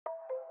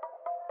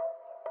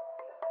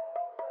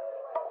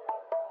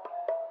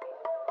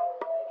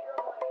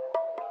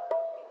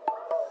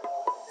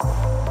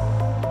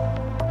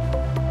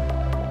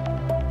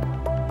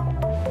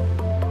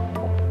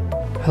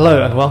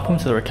Hello and welcome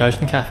to the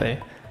Recursion Cafe.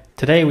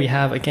 Today we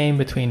have a game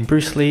between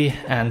Bruce Lee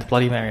and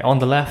Bloody Mary. On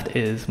the left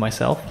is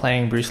myself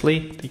playing Bruce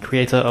Lee, the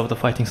creator of the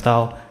fighting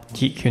style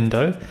Jeet Kune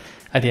Do.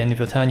 At the end of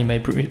your turn you may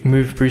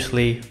move Bruce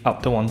Lee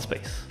up to 1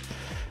 space.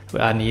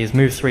 And he is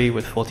move 3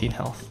 with 14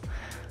 health.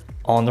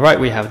 On the right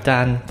we have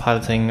Dan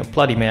piloting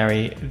Bloody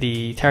Mary,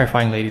 the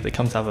terrifying lady that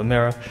comes out of a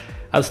mirror.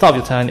 At the start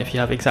of your turn, if you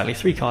have exactly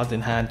 3 cards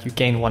in hand, you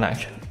gain 1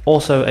 action.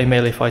 Also a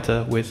melee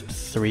fighter with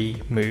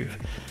 3 move.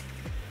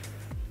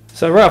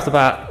 So right off the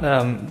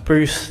bat,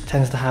 Bruce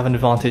tends to have an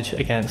advantage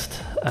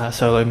against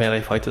solo melee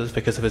fighters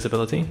because of his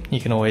ability. You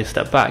can always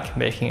step back,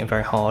 making it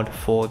very hard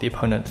for the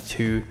opponent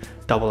to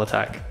double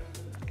attack.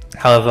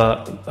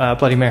 However,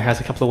 Bloody Mary has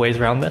a couple of ways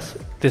around this.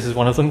 This is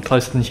one of them,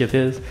 closer than she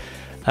appears,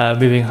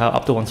 moving her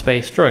up to 1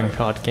 space, drawing a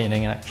card,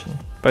 gaining an action.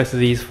 Both of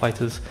these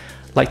fighters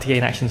like to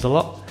gain actions a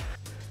lot.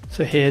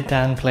 So here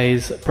Dan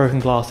plays Broken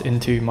Glass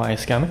into my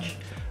skirmish.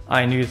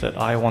 I knew that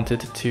I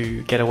wanted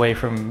to get away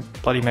from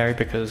Bloody Mary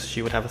because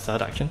she would have a 3rd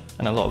action,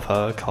 and a lot of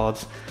her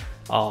cards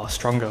are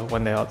stronger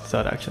when they are the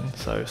 3rd action,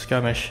 so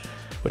Skirmish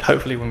would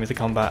hopefully win me the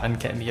combat and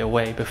get me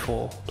away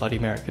before Bloody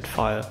Mary could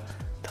fire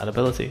that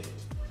ability.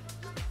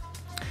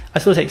 I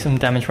still take some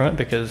damage from it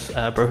because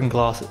Broken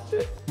Glass,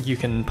 you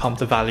can pump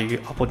the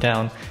value up or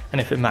down, and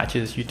if it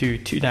matches you do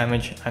 2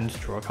 damage and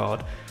draw a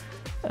card,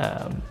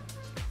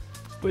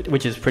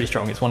 which is pretty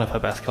strong. It's one of her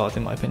best cards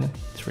in my opinion.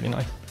 It's really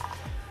nice.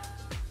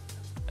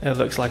 It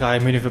looks like I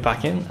maneuver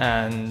back in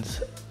and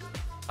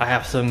I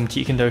have some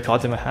Jeet Kune Do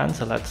cards in my hand,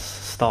 so let's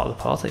start the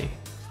party.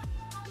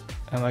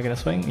 Am I going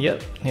to swing?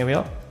 Yep, here we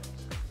are.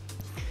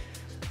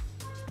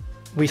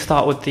 We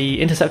start with the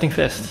Intercepting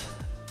Fist,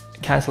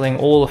 cancelling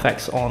all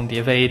effects on the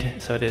evade,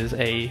 so it is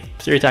a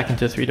 3 attack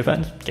into 3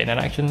 defense, gain an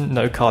action,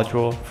 no card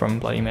draw from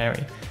Bloody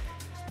Mary.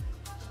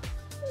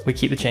 We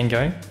keep the chain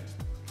going.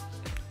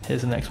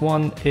 Here's the next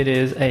one. It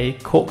is a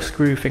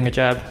Corkscrew Finger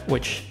Jab,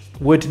 which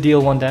would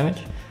deal 1 damage.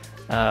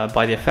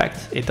 By the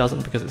effect, it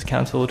doesn't because it's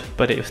cancelled,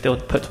 but it still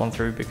puts 1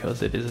 through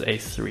because it is a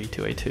 3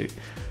 to a 2.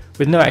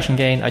 With no action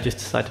gain, I just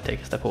decide to take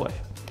a step away.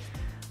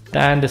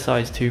 Dan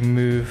decides to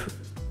move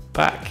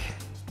back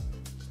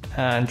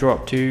and draw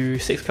up to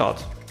 6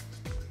 cards.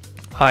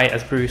 I,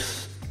 as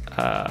Bruce,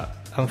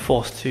 am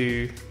forced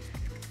to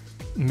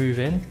move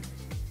in.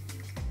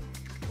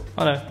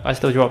 Oh no, I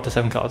still draw up to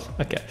 7 cards.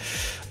 Okay.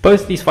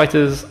 Both these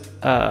fighters,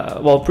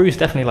 well, Bruce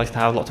definitely likes to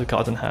have lots of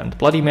cards in hand.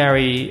 Bloody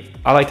Mary,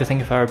 I like to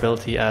think of her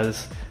ability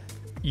as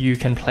you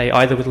can play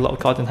either with a lot of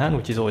cards in hand,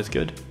 which is always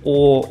good,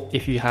 or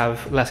if you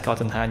have less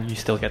cards in hand, you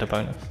still get a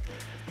bonus.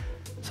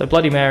 So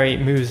Bloody Mary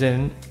moves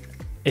in.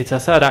 It's a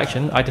 3rd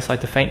action. I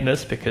decide to feint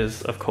this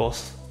because, of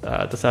course,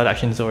 the 3rd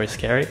action is always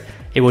scary.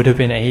 It would have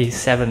been a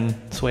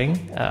 7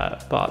 swing,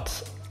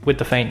 but with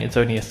the feint, it's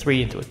only a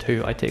 3 into a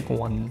 2. I take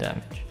 1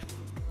 damage.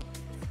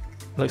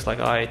 Looks like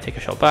I take a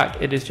shot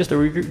back. It is just a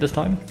regroup this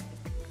time.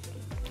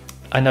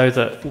 I know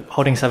that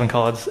holding 7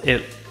 cards,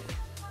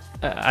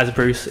 as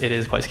Bruce, it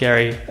is quite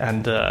scary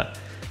and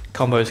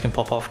combos can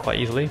pop off quite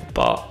easily,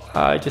 but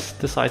I just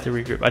decide to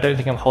regroup. I don't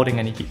think I'm holding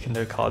any Jeet Kune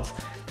Do cards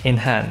in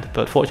hand,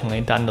 but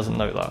fortunately Dan doesn't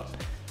know that.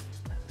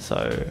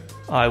 So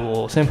I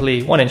will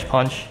simply 1-inch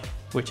punch,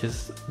 which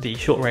is the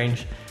short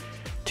range,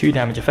 2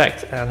 damage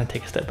effect, and then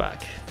take a step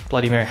back.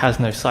 Bloody Mary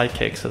has no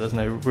sidekick, so there's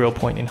no real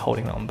point in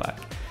holding that one back.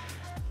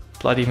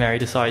 Bloody Mary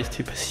decides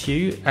to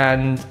pursue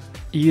and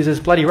uses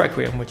Bloody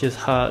Requiem, which is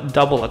her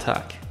double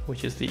attack,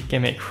 which is the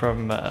gimmick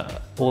from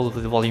all of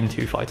the Volume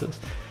 2 fighters.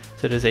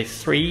 So there's a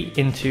 3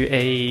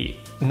 into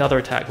another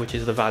attack, which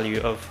is the value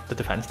of the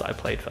defense that I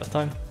played first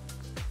time.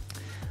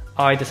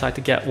 I decide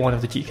to get one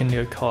of the Jeet Kune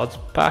Do cards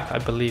back. I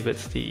believe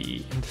it's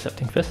the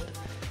Intercepting Fist.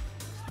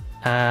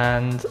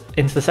 And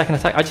into the 2nd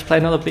attack, I just play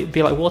another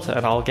Be Like Water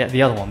and I'll get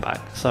the other one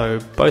back. So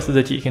both of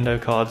the Jeet Kune Do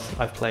cards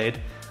I've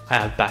played, I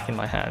have back in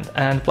my hand,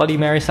 and Bloody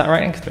Mary sat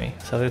right next to me,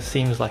 so this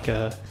seems like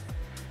a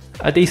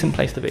decent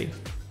place to be.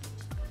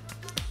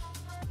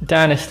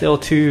 Dan is still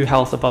 2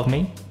 health above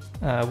me,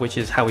 which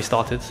is how we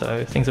started,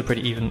 so things are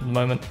pretty even at the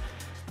moment.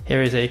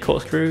 Here is a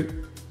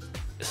Corkscrew,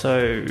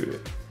 so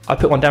I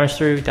put 1 damage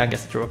through, Dan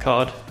gets to draw a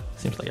card,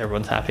 seems like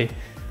everyone's happy.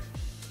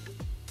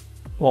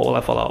 What will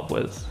I follow up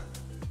with?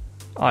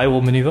 I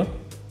will maneuver,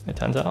 it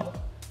turns out.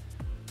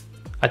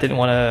 I didn't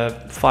want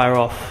to fire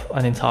off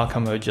an entire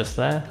combo just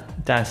there.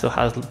 Dan still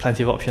has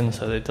plenty of options,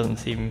 so it doesn't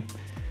seem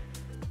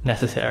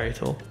necessary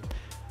at all.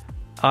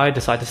 I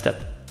decide to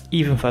step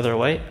even further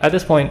away. At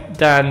this point,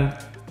 Dan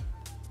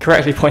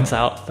correctly points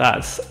out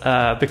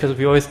that because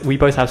we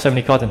both have so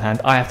many cards in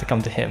hand, I have to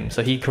come to him.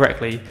 So he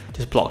correctly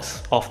just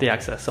blocks off the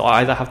access. So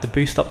I either have to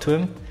boost up to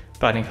him,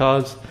 burning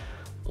cards,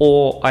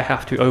 or I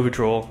have to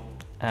overdraw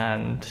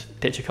and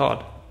ditch a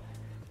card,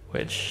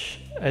 which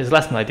is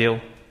less than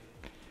ideal.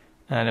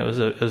 And it was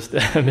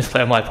a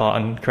misplay on my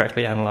part and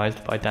correctly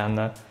analysed by Dan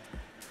there.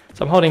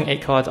 So I'm holding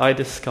 8 cards. I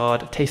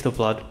discard Taste of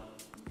Blood,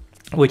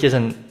 which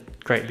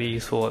isn't greatly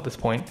useful at this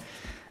point.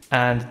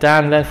 And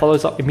Dan then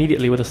follows up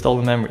immediately with a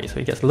Stolen Memory. So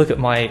he gets to look at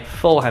my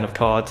full hand of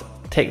cards,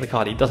 take the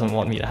card he doesn't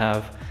want me to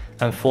have,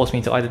 and force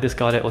me to either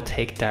discard it or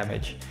take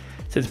damage.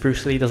 Since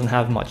Bruce Lee doesn't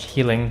have much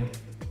healing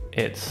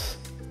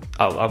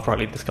I'll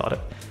probably discard it.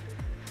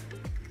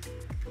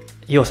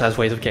 He also has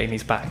ways of getting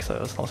these back, so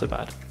that's not so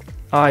bad.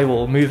 I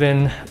will move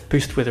in,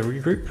 boost with a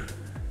regroup,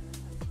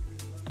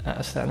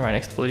 stand right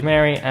next to Bloody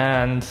Mary,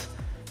 and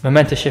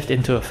momentous shift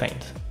into a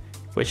feint,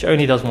 which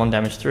only does 1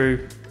 damage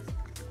through,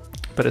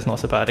 but it's not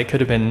so bad. It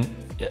could have been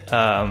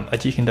a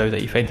Jikendo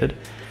that you feinted.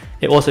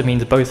 It also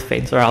means both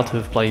feints are out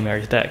of Bloody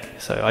Mary's deck,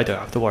 so I don't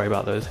have to worry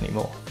about those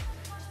anymore.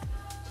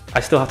 I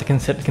still have to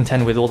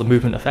contend with all the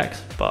movement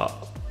effects, but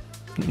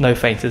no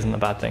feint isn't a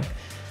bad thing.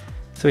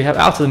 So we have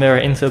Out of the Mirror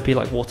into Be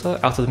Like Water.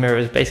 Out of the Mirror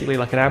is basically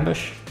like an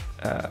ambush,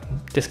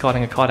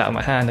 discarding a card out of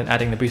my hand and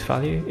adding the boost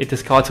value. It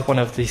discards one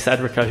of the said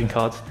recursion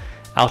cards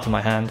out of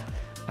my hand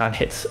and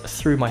hits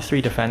through my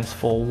 3 defense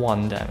for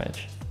 1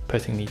 damage,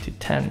 putting me to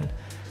 10.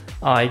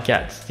 I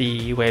get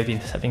the Way of the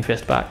Intercepting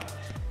Fist back,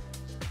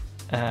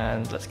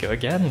 and let's go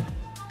again.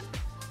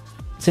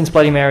 Since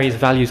Bloody Mary's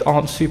values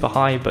aren't super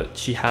high, but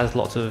she has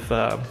lots of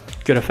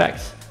good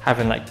effects,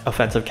 having like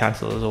offensive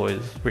cancel is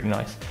always really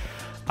nice.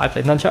 I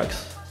played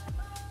Nunchucks,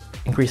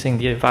 increasing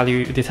the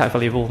attack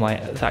value of all my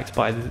attacks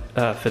by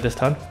for this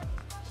turn.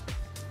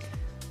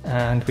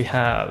 And we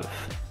have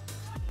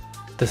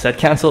the said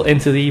cancel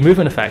into the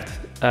movement effect.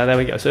 There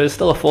we go. So it's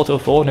still a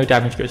 4/4, no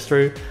damage goes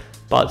through,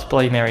 but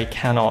Bloody Mary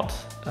cannot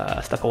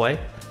step away.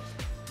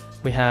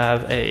 We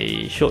have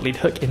a short lead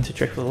hook into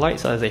Trick of the Light,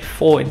 so there's a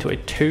 4 into a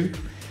 2.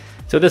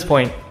 So at this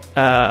point,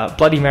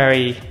 Bloody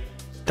Mary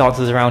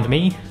dances around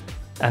me,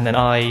 and then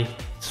I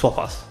swap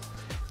us,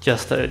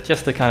 just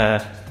to kind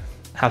of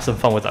have some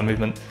fun with that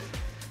movement.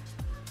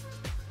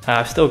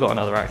 I've still got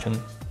another action.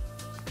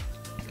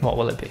 What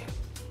will it be?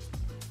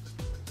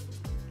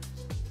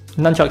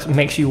 Nunchucks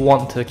makes you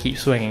want to keep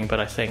swinging, but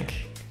I think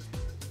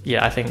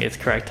it's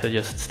correct to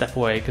just step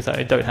away because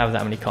I don't have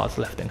that many cards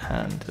left in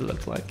hand, it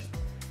looks like.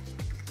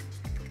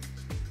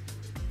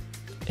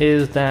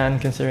 Is Dan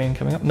considering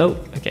coming up?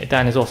 Nope. Okay,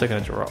 Dan is also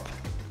going to drop.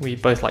 We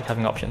both like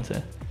having options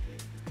here.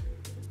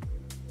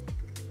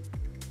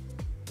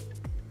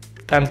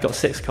 Dan's got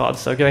 6 cards,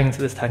 so going into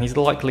this turn, he's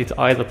likely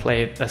to either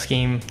play a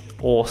scheme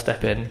or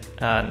step in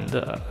and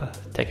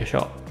take a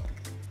shot.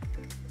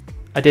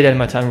 I did end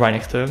my turn right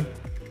next to him,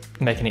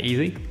 making it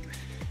easy.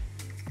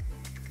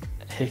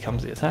 Here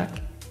comes the attack.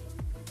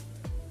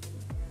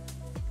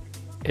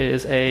 It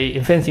is a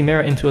Infinity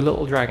Mirror into a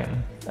Little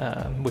Dragon,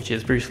 which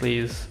is Bruce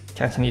Lee's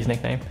Cantonese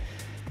nickname.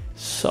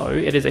 So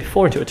it is a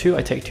 4 into a 2,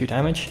 I take 2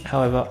 damage.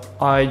 However,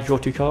 I draw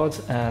 2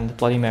 cards and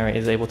Bloody Mary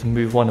is able to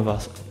move one of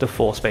us to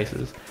 4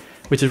 spaces,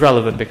 which is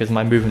relevant because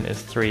my movement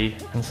is 3,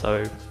 and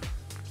so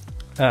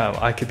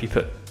I could be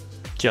put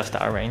just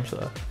out of range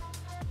there.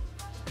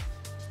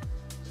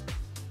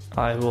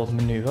 I will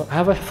maneuver. I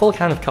have a full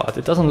hand of cards.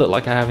 It doesn't look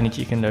like I have any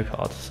Jikendo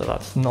cards, so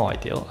that's not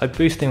ideal. I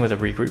boost in with a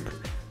regroup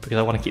because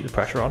I want to keep the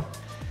pressure on.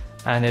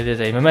 And it is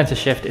a momentous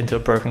shift into a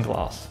Broken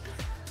Glass.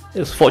 It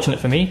was fortunate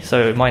for me,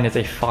 so mine is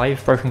a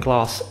 5. Broken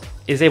Glass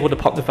is able to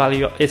pop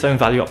its own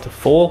value up to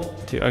 4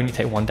 to only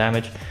take 1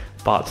 damage,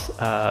 but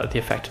the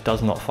effect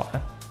does not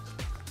fire.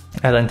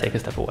 I then take a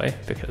step away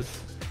because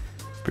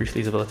Bruce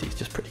Lee's ability is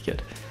just pretty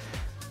good.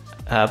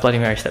 Bloody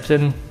Mary steps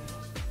in.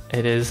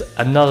 It is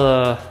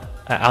another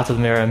Out of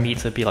the Mirror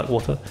meets a Be Like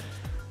Water,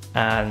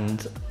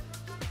 and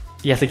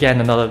yet again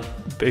another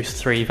boost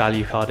 3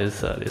 value card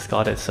is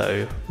discarded,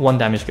 so 1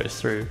 damage goes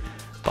through,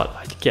 but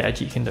I get a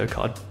Jikendo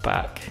card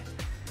back.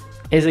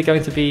 Is it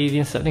going to be the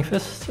Intercepting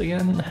Fist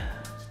again?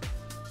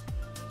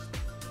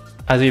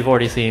 As we've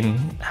already seen,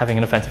 having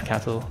an offensive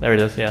cancel, there it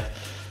is, yeah.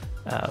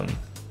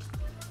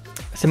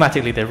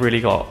 Thematically, they've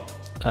really got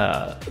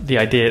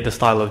the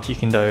style of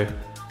Jikendo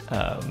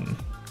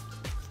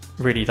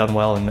really done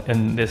well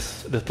in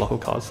this block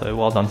of cards, so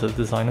well done to the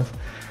designers.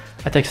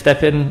 I take a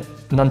step in,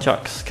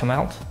 Nunchucks come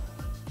out,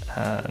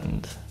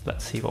 and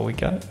let's see what we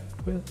go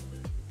with.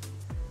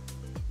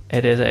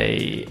 It is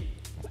a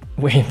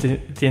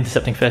the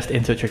Intercepting Fist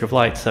into a Trick of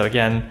Light, so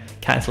again,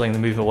 cancelling the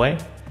move away.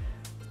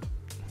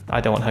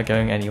 I don't want her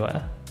going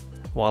anywhere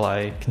while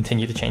I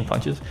continue to chain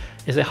punches.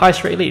 It's a high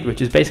straight lead,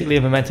 which is basically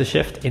a momentous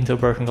shift into a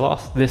Broken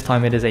Glass. This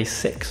time it is a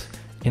 6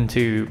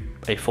 into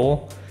a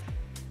 4.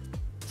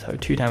 So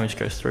 2 damage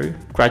goes through.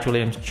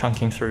 Gradually I'm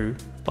chunking through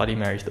Bloody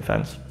Mary's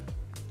defense.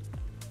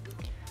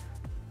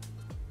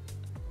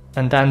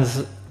 And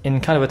Dan's in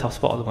kind of a tough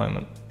spot at the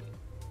moment.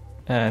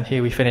 And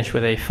here we finish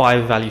with a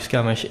 5 value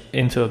skirmish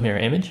into a Mirror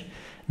Image.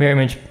 Mirror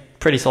Image,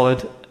 pretty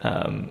solid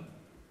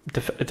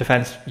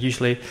defense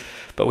usually,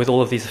 but with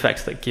all of these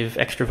effects that give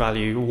extra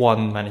value,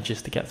 1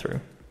 manages to get through.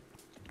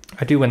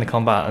 I do win the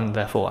combat and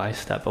therefore I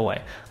step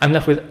away. I'm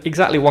left with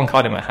exactly 1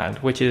 card in my hand,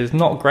 which is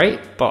not great,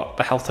 but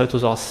the health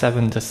totals are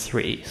 7 to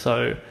 3,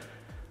 so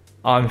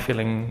I'm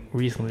feeling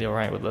reasonably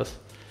alright with this.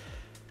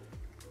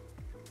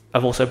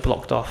 I've also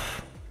blocked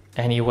off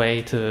any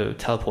way to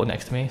teleport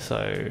next to me,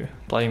 so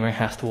Bloody Mary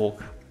has to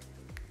walk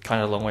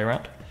kind of a long way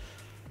around.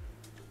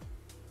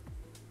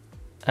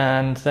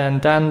 And then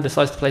Dan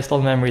decides to play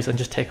Stolen Memories and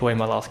just take away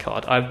my last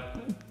card. I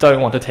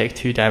don't want to take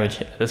 2 damage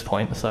at this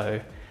point,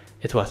 so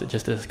it's worth it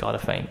just to discard a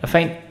feint. A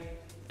feint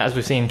as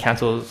we've seen,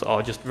 cancels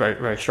are just very,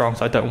 very strong,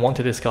 so I don't want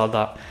to discard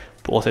that,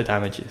 but also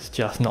damage is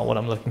just not what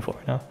I'm looking for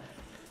right now.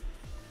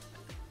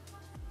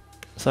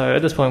 So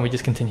at this point, we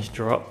just continue to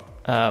draw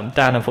up.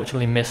 Dan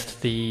unfortunately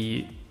missed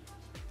the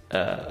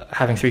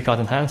having 3 cards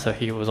in hand, so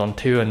he was on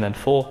 2 and then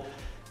 4,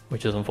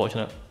 which is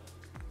unfortunate.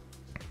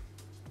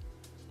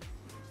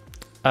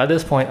 At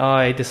this point,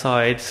 I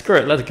decide, screw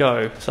it, let's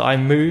go. So I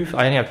move,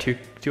 I only have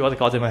two other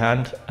cards in my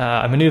hand.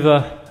 I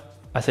maneuver,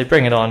 I say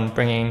bring it on,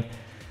 bringing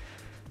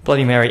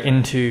Bloody Mary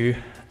into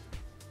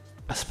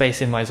a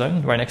space in my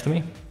zone right next to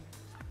me.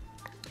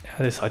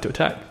 I decide to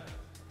attack.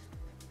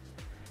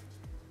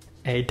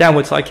 A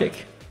downward sidekick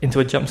into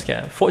a jump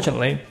scare.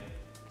 Fortunately,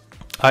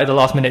 I at the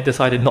last minute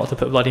decided not to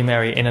put Bloody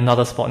Mary in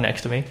another spot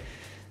next to me,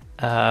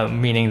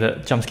 meaning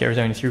that jump scare is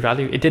only through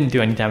value. It didn't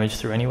do any damage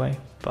through anyway,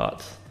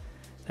 but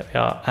there we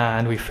are.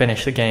 And we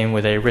finish the game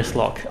with a wrist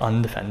lock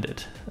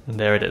undefended. And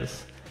there it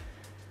is.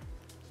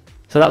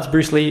 So that's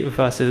Bruce Lee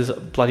versus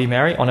Bloody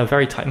Mary on a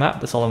very tight map,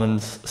 the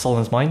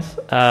Solomon's Mines.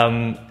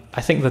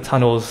 I think the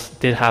tunnels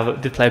did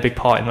play a big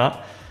part in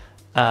that.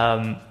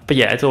 But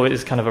yeah, it's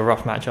always kind of a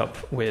rough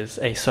matchup with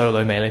a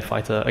solo melee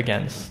fighter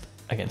against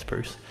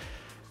Bruce.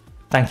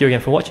 Thank you again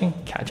for watching.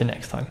 Catch you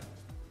next time.